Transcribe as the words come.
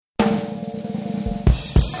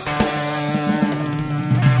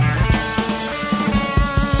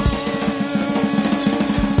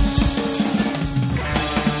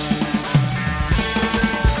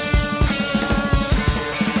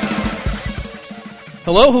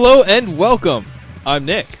Hello, and welcome. I'm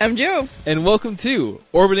Nick. I'm Joe. And welcome to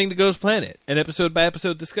Orbiting the Ghost Planet, an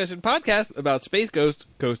episode-by-episode discussion podcast about Space Ghost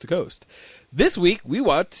Coast to Coast. This week, we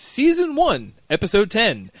watched Season 1, Episode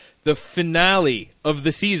 10, the finale of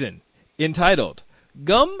the season, entitled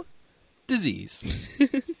Gum Disease.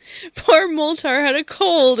 Poor Moltar had a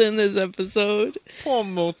cold in this episode. Poor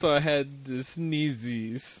Moltar had the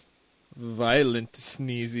sneezes. Violent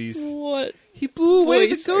sneezes. What? He blew away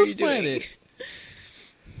the voice are you Ghost doing? Planet.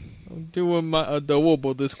 I'm doing my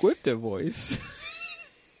adorable descriptor voice.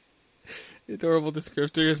 Adorable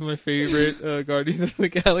descriptor is my favorite Guardians of the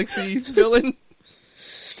Galaxy villain.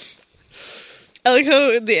 I like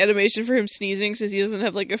how the animation for him sneezing, since he doesn't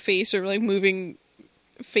have like a face or like moving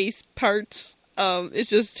face parts. It's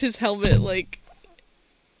just his helmet like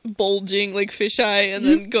bulging like fisheye and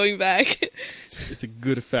then going back. It's a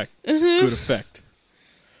good effect. It's a good effect.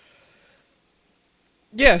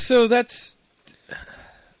 Yeah, so that's,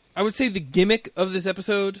 I would say, the gimmick of this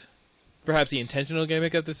episode, perhaps the intentional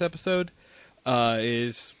gimmick of this episode,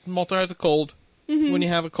 is Moltar has a cold. Mm-hmm. When you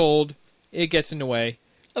have a cold, it gets in the way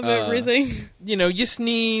Of everything. You know, you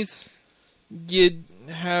sneeze, you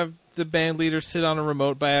have the band leader sit on a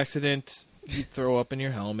remote by accident, you throw up in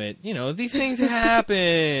your helmet. You know, these things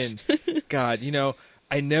happen. God, you know,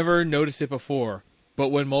 I never noticed it before, but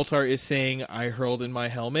when Moltar is saying, I hurled in my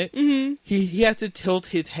helmet, he has to tilt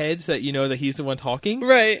his head so that you know that he's the one talking.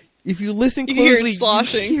 Right. If you listen You closely, can hear it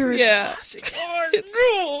sloshing. you hear it Yeah. sloshing.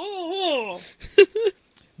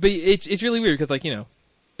 But it's really weird because, like, you know,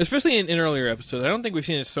 especially in earlier episodes, I don't think we've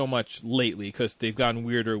seen it so much lately because they've gotten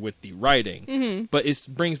weirder with the writing. Mm-hmm. But it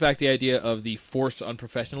brings back the idea of the forced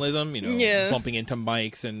unprofessionalism, you know, Yeah. bumping into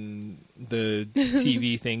mics and the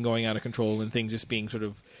TV thing going out of control and things just being sort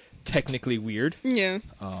of technically weird. Yeah.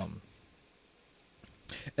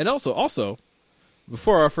 And also,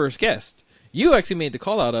 before our first guest, you actually made the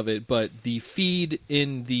call out of it, but the feed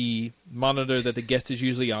in the monitor that the guest is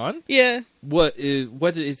usually on, Yeah. what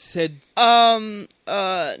it said. No,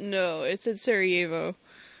 it said Sarajevo.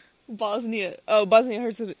 Bosnia. Oh,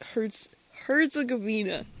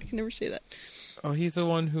 Bosnia-Herzegovina. I can never say that. Oh, he's the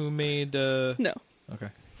one who made. No. Okay.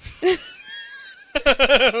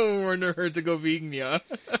 Werner Herzegovina.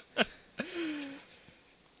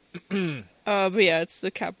 But yeah, it's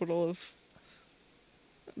the capital of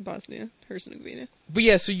Bosnia-Herzegovina. But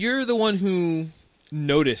yeah, so you're the one who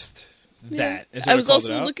noticed that. Yeah. and sort I of was called it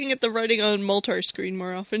also out? looking at the writing on Moltar's screen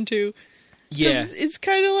more often too. 'Cause Yeah. it's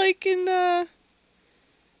kind of like in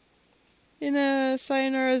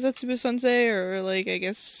Sayonara Zetsubu Sensei, or like I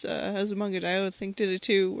guess Azumanga Daioh I think did it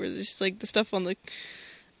too, where there's just like the stuff on the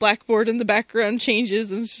blackboard in the background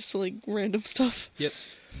changes and it's just like random stuff. Yep.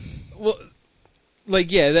 Well,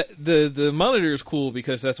 like, yeah, the monitor is cool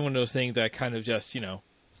because that's one of those things that kind of just, you know,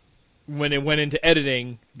 when it went into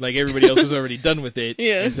editing, like everybody else was already done with it.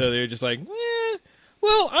 Yeah. And so they're just like,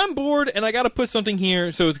 well, I'm bored and I got to put something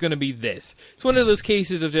here, so it's going to be this. It's one of those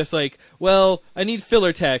cases of just like, well, I need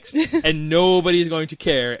filler text and nobody's going to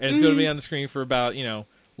care and it's going to be on the screen for about, you know,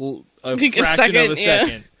 a Like a fraction of a second, yeah.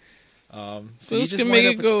 second. So you it's just gonna wind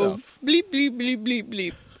make up it with go stuff. bleep bleep bleep bleep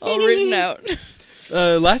bleep, all written out.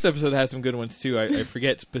 Last episode has some good ones too. I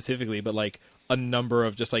forget specifically, but like a number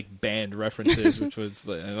of just like band references, which was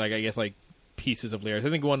like I guess like pieces of lyrics. I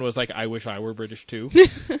think one was like "I wish I were British too,"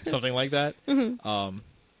 something like that. But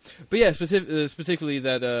yeah, specifically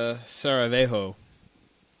that Sarajevo.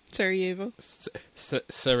 Sarajevo.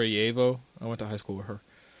 Sarajevo. I went to high school with her.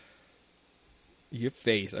 Your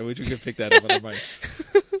face. I wish we could pick that up on our mics.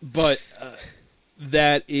 But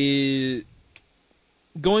that is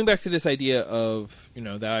going back to this idea of, you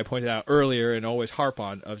know, that I pointed out earlier and always harp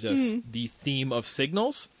on, of just the theme of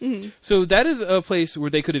signals. So that is a place where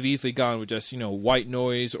they could have easily gone with just, you know, white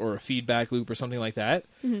noise or a feedback loop or something like that.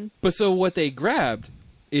 But so what they grabbed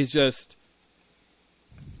is just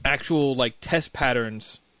actual like test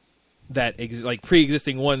patterns that like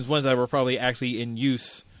pre-existing ones that were probably actually in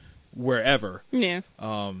use wherever. Yeah.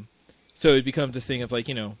 So it becomes this thing of like,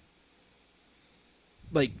 you know,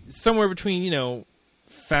 like somewhere between, you know,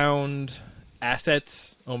 found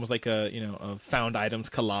assets, almost like a, you know, a found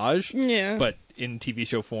items collage, Yeah. but in TV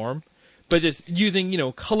show form. But just using, you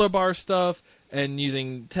know, color bar stuff and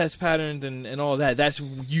using test patterns and all of that. That's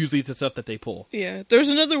usually the stuff that they pull. Yeah, there's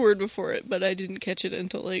another word before it, but I didn't catch it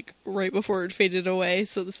until like right before it faded away.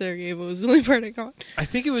 So the Sarajevo was the only part I got. I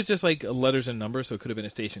think it was just like letters and numbers, so it could have been a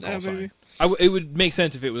station call maybe. sign. It would make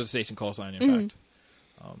sense if it was a station call sign, in fact.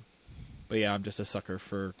 But yeah, I'm just a sucker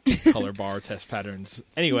for color bar test patterns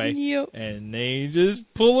anyway. Yep. And they just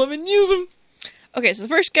pull them and use them. Okay, so the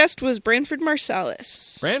first guest was Branford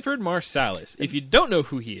Marsalis. Branford Marsalis. If you don't know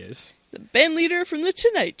who he is, The band leader from The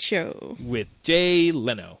Tonight Show. with Jay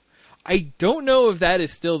Leno. I don't know if that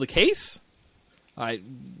is still the case.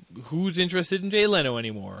 Who's interested in Jay Leno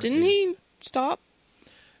anymore? Didn't he stop?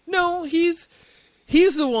 No, he's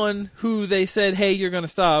the one who they said, hey, you're going to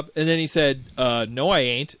stop. And then he said, no, I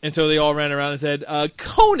ain't. And so they all ran around and said,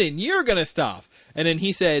 Conan, you're going to stop. And then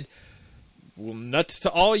he said, well, nuts to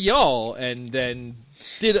all y'all. And then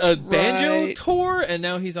did a banjo Right. tour. And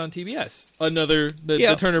now he's on TBS. The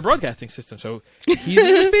Yep. Turner Broadcasting System. So he's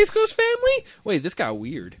in the Space Ghost family? Wait, this got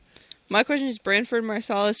weird. My question is, Branford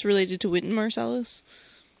Marsalis related to Wynton Marsalis?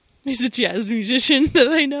 He's a jazz musician that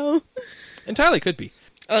I know. Entirely could be.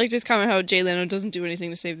 I like to just comment how Jay Leno doesn't do anything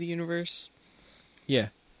to save the universe. Yeah.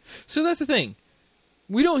 So that's the thing.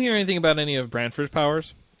 We don't hear anything about any of Branford's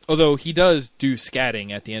powers. Although he does do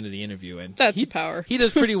scatting at the end of the interview, and That's a power. He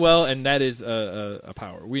does pretty well, and that is a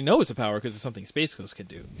power. We know it's a power because it's something Space Ghost can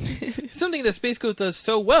do. Something that Space Ghost does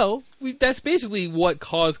so well. That's basically what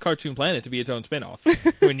caused Cartoon Planet to be its own spinoff.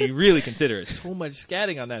 When you really consider it, so much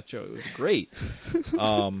scatting on that show, it was great.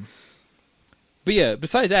 But yeah,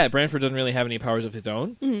 besides that, Branford doesn't really have any powers of his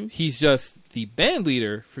own. Mm-hmm. He's just the band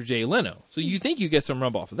leader for Jay Leno, so you think you get some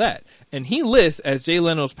rub off of that. And he lists as Jay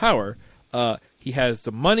Leno's power. He has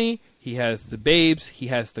the money, he has the babes, he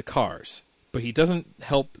has the cars, but he doesn't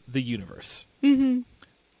help the universe. Mm-hmm.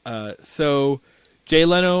 So Jay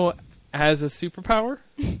Leno has a superpower.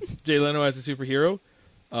 Jay Leno as a superhero.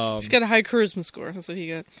 He's got a high charisma score. That's what he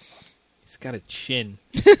got. He's got a chin.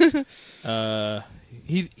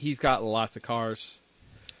 He's got lots of cars.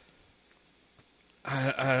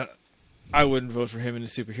 I wouldn't vote for him in the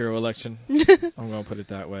superhero election. I'm gonna put it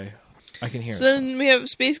that way. I can hear So it. then we have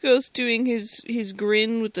Space Ghost doing his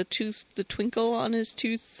grin with the twinkle on his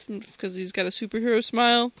tooth because he's got a superhero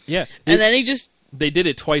smile. Yeah, And then he just, they did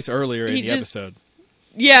it twice earlier in He the just- episode.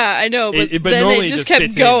 yeah, I know, but, But then normally it it just just kept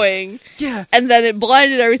fits in. going. Yeah. And then it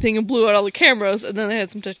blinded everything and blew out all the cameras, and then they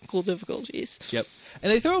had some technical difficulties. Yep.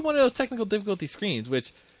 And they throw up one of those technical difficulty screens,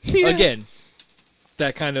 which, Yeah. again,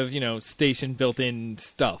 that kind of, station built-in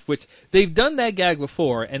stuff, which they've done that gag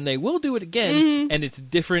before, and they will do it again, Mm-hmm. and it's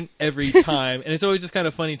different every time, and it's always just kind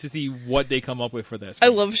of funny to see what they come up with for that I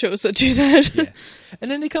screen. love shows that do that. Yeah. And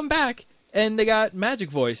then they come back, and they got Magic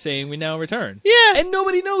Voice saying, we now return. Yeah. And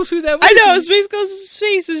nobody knows who that was. I know, Space Ghost's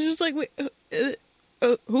face is just like, wait,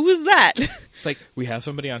 who was that? It's like, we have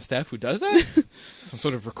somebody on staff who does that? Some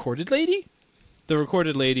sort of recorded lady? The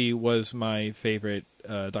recorded lady was my favorite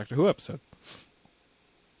Doctor Who episode.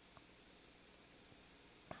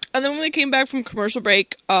 And then when they came back from commercial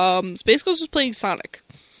break, Space Ghost was playing Sonic.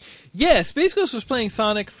 Yeah, Space Ghost was playing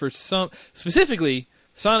Sonic for specifically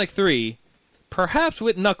Sonic 3, perhaps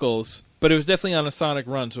with Knuckles, but it was definitely on a Sonic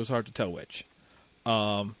run, so it's hard to tell which.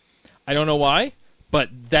 I don't know why, but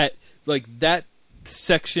that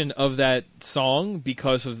section of that song,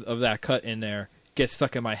 because of that cut in there, gets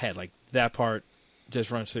stuck in my head. Like, that part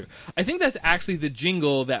just runs through. I think that's actually the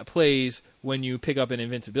jingle that plays when you pick up an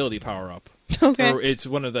invincibility power-up. Okay. Or it's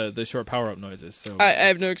one of the short power-up noises. So I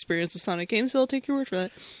have no experience with Sonic games, so I'll take your word for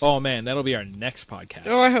that. Oh, man, that'll be our next podcast.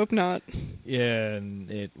 Oh, I hope not. Yeah,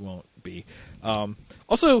 and it won't be.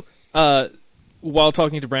 Also, while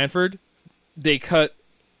talking to Branford, they cut.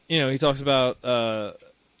 He talks about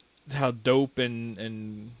how dope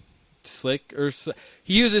and slick, or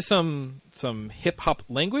he uses some hip hop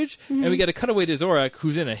language, and we get a cutaway to Zorak,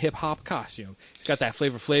 who's in a hip hop costume. He's got that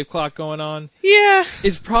Flavor Flav clock going on. Yeah.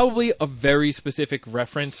 It's probably a very specific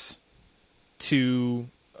reference to,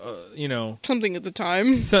 Something at the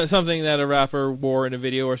time. something that a rapper wore in a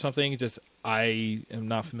video or something. Just I am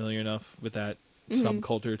not familiar enough with that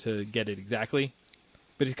subculture to get it exactly.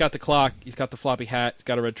 But he's got the clock, he's got the floppy hat, he's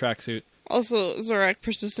got a red tracksuit. Also, Zorak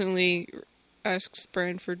persistently asks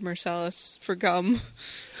Branford Marsalis for gum.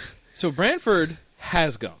 So Branford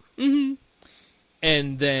has gum. Mm-hmm.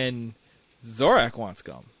 And then Zorak wants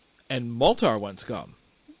gum. And Moltar wants gum.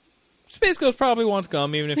 Space Ghost probably wants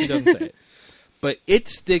gum, even if he doesn't say it. But it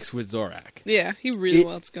sticks with Zorak. Yeah, he really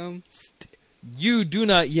wants gum. You do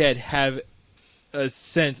not yet have a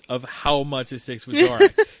sense of how much it sticks with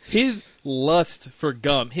Zorak. His lust for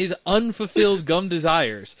gum, his unfulfilled gum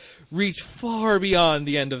desires, reach far beyond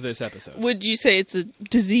the end of this episode. Would you say it's a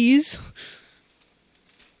disease?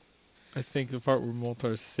 I think the part where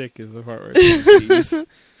Moltar's sick is the part where it's disease.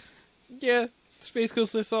 Yeah, Space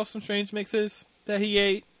Ghost lists off some strange mixes that he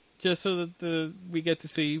ate, just so that we get to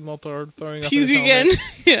see Moltar throwing up in Puke his again? helmet.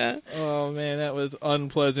 Yeah. Oh man, that was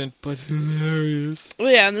unpleasant, but hilarious.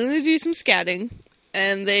 Well, yeah, and then they do some scatting.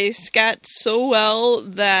 And they scat so well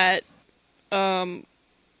that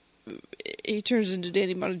he turns into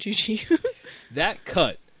Danny Bonaducci. That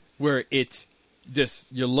cut where it's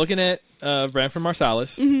just you're looking at Branford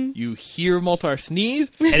Marsalis, you hear Moltar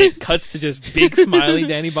sneeze, and it cuts to just big smiling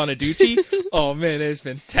Danny Bonaducci. Oh man, that's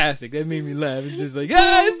fantastic. That made me laugh. It's just like,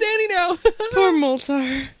 it's Danny now. Poor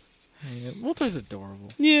Moltar. Yeah, Moltar's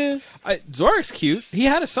adorable. Yeah. Zorak's cute. He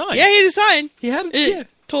had a sign. Yeah, he had a sign. He had It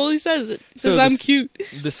totally says it. It So says, I'm cute.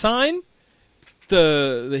 The sign,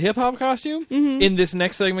 the hip hop costume. In this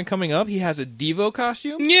next segment coming up, he has a Devo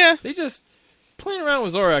costume. Yeah. They just playing around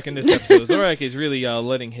with Zorak in this episode. Zorak is really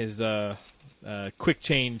letting his quick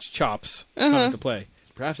change chops come into play.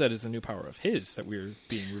 Perhaps that is the new power of his that we're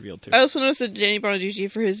being revealed to. I also noticed that Danny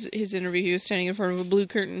Bonaducci, for his interview, he was standing in front of a blue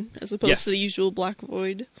curtain as opposed to the usual black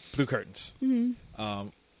void. Blue curtains.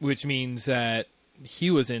 Which means that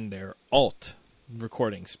he was in their alt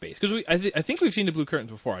recording space. Because I think we've seen the blue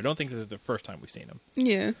curtains before. I don't think this is the first time we've seen them.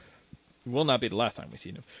 Yeah. It will not be the last time we've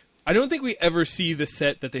seen them. I don't think we ever see the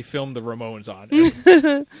set that they filmed the Ramones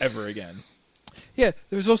on ever again. Yeah,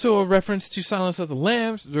 there's also a reference to Silence of the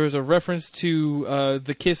Lambs. There's a reference to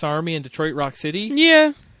the Kiss Army in Detroit Rock City.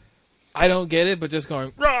 Yeah. I don't get it, but just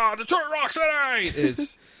going, rah, Detroit Rock City!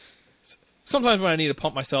 is... Sometimes when I need to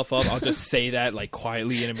pump myself up, I'll just say that like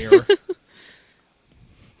quietly in a mirror.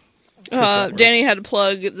 Danny had to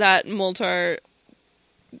plug that Moltar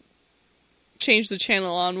changed the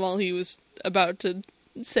channel on while he was about to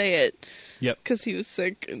say it. Yep. Because he was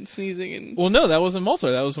sick and sneezing and... Well, no, that wasn't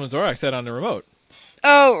Moltar. That was when Zorak said on the remote.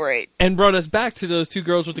 Oh, right. And brought us back to those two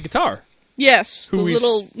girls with the guitar. Yes, Who the we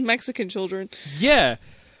little Mexican children. Yeah.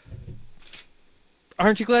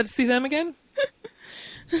 Aren't you glad to see them again?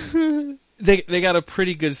 They got a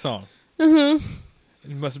pretty good song. You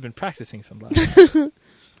must have been practicing some last.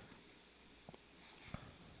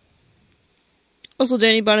 Also,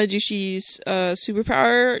 Danny Bonaducci's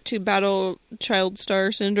superpower to battle child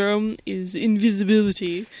star syndrome is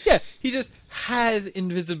invisibility. Yeah, he just has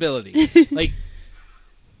invisibility. Like,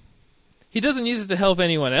 he doesn't use it to help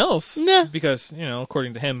anyone else. No. Because,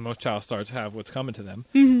 according to him, most child stars have what's coming to them.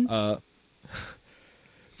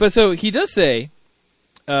 But so he does say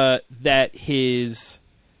that his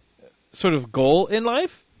sort of goal in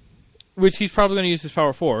life, which he's probably going to use his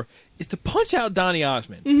power for, is to punch out Donny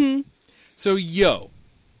Osmond. So,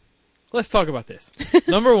 let's talk about this.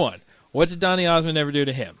 Number one, what did Donny Osmond ever do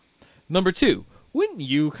to him? Number two, wouldn't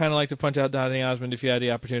you kind of like to punch out Donny Osmond if you had the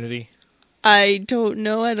opportunity? I don't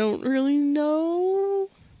know. I don't really know.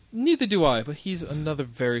 Neither do I, but he's another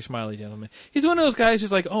very smiley gentleman. He's one of those guys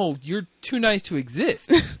who's like, oh, you're too nice to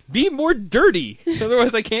exist. Be more dirty.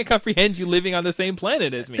 Otherwise, I can't comprehend you living on the same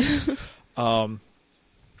planet as me. But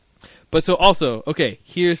so also, okay,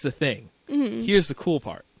 here's the thing. Here's the cool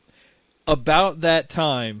part. About that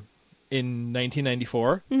time in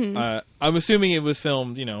 1994, I'm assuming it was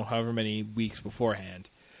filmed, however many weeks beforehand,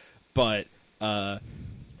 but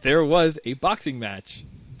there was a boxing match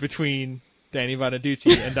between Danny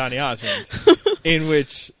Bonaducci and Donny Osmond, in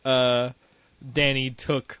which Danny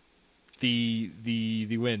took the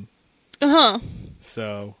win.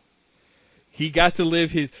 So he got to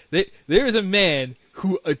live his. There is a man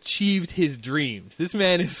who achieved his dreams. This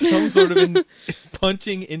man is some sort of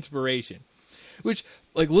punching inspiration. Which,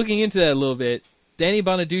 like, looking into that a little bit, Danny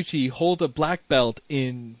Bonaducci holds a black belt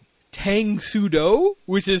in Tang Soo Do,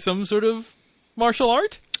 which is some sort of martial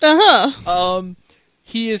art.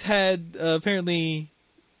 He has had apparently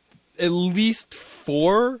at least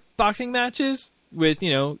 4 boxing matches with, we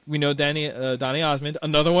know Donny Osmond.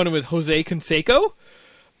 Another one with Jose Canseco.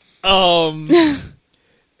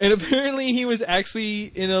 And apparently he was actually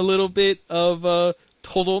in a little bit of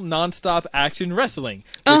Total Nonstop Action Wrestling.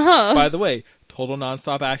 Which, by the way, Total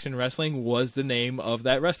Nonstop Action Wrestling was the name of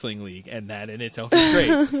that wrestling league, and that in itself is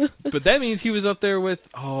great. But that means he was up there with,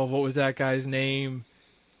 what was that guy's name?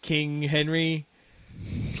 King Henry?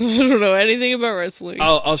 I don't know anything about wrestling.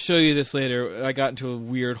 I'll show you this later. I got into a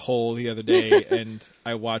weird hole the other day, and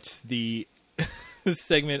I watched the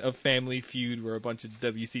segment of Family Feud where a bunch of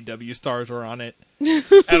WCW stars were on it.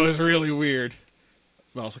 That was really weird,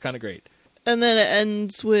 but also kind of great. And then it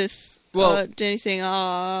ends with Danny saying,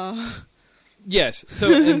 "Ah." Yes.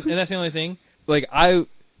 So, and that's the only thing. Like, if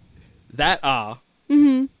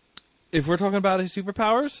we're talking about his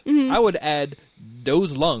superpowers, I would add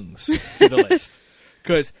those lungs to the list.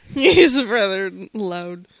 Because he's a rather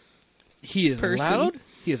loud he is person. Loud.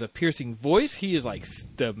 He has a piercing voice. He is like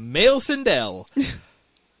the male Sindel.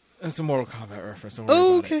 That's a Mortal Kombat reference. Don't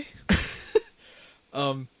worry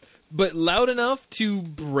about it. But loud enough to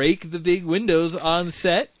break the big windows on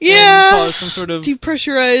set. Yeah. And cause some sort of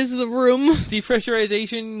depressurize the room.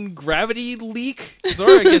 Depressurization gravity leak.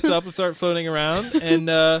 Zora gets up and starts floating around,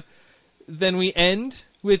 and then we end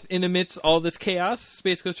with, in amidst all this chaos,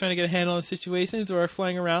 Space Ghost trying to get a handle on situations, or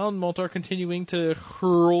flying around, Moltar continuing to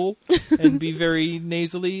hurl and be very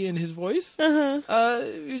nasally in his voice.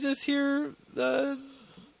 You just hear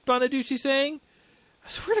Bonaducci saying, I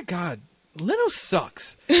swear to God, Leno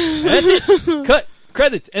sucks. And that's it. Cut.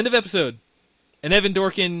 Credits. End of episode. An Evan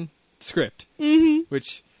Dorkin script.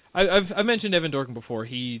 Which, I've mentioned Evan Dorkin before.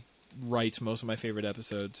 He writes most of my favorite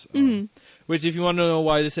episodes. Which, if you want to know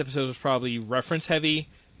why this episode was probably reference heavy,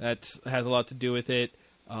 that has a lot to do with it.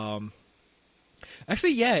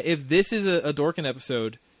 Actually, yeah, if this is a Dorkin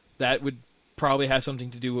episode, that would probably have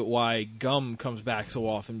something to do with why Gum comes back so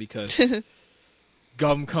often, because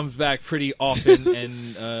Gum comes back pretty often,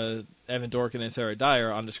 and Evan Dorkin and Sarah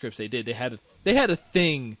Dyer on the scripts they did, they had a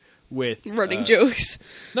thing with running jokes.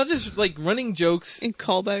 Not just like running jokes and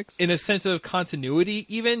callbacks. In a sense of continuity,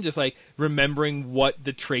 even just like remembering what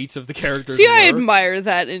the traits of the characters See, were. I admire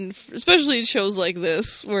that, especially in shows like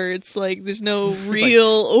this, where it's like there's no real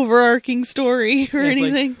overarching story or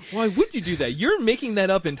anything. Like, why would you do that? You're making that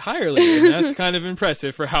up entirely, and that's kind of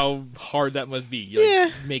impressive for how hard that must be.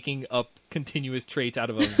 Like, making up continuous traits out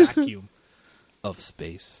of a vacuum of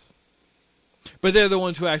space. But they're the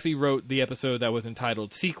ones who actually wrote the episode that was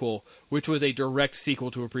entitled Sequel, which was a direct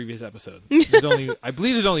sequel to a previous episode. I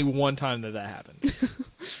believe there's only one time that happened.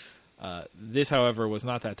 This, however, was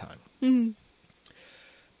not that time. And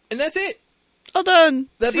that's it. All done.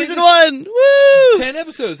 That Season 1. Woo! 10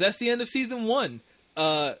 episodes. That's the end of Season 1.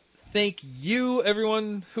 Thank you,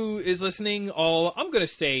 everyone who is listening. I'm going to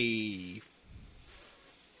say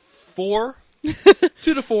 4.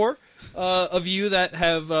 2 to 4. Of you that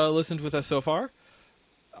have listened with us so far.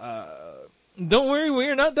 Don't worry,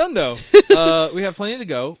 we're not done, though. We have plenty to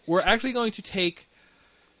go. We're actually going to take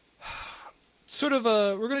we're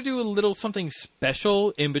going to do a little something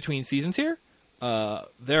special in between seasons here.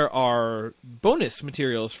 There are bonus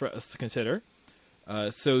materials for us to consider.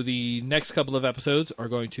 So the next couple of episodes are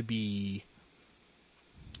going to be...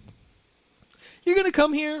 You're going to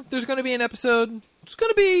come here. There's going to be an episode. It's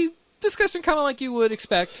going to be discussion kind of like you would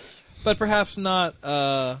expect. But perhaps not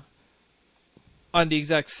on the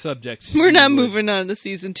exact subject. We're not moving on to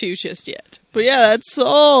Season 2 just yet. But yeah, that's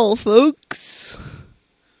all, folks.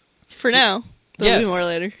 For now. There'll be more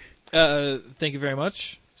later. Thank you very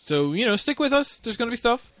much. So, stick with us. There's going to be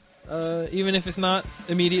stuff. Even if it's not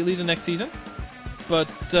immediately the next season. But,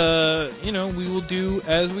 we will do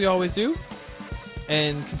as we always do.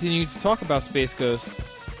 And continue to talk about Space Ghost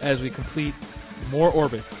as we complete more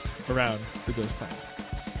orbits around the Ghost Planet.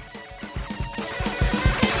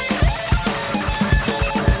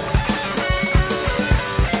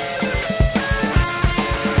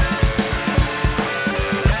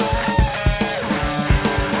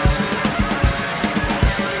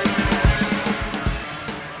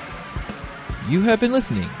 You have been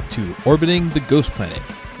listening to Orbiting the Ghost Planet,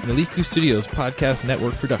 an Aliku Studios podcast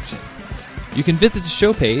network production. You can visit the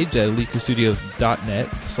show page at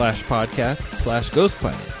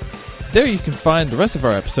alikustudios.net/podcast/ghostplanet. There you can find the rest of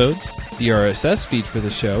our episodes, the RSS feed for the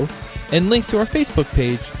show, and links to our Facebook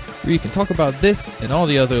page where you can talk about this and all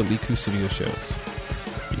the other Aliku Studios shows.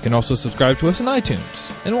 You can also subscribe to us on iTunes,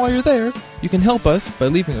 and while you're there, you can help us by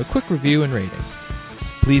leaving a quick review and rating.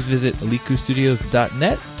 Please visit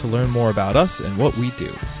alikustudios.net to learn more about us and what we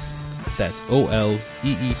do. That's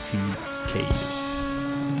OLEETKU.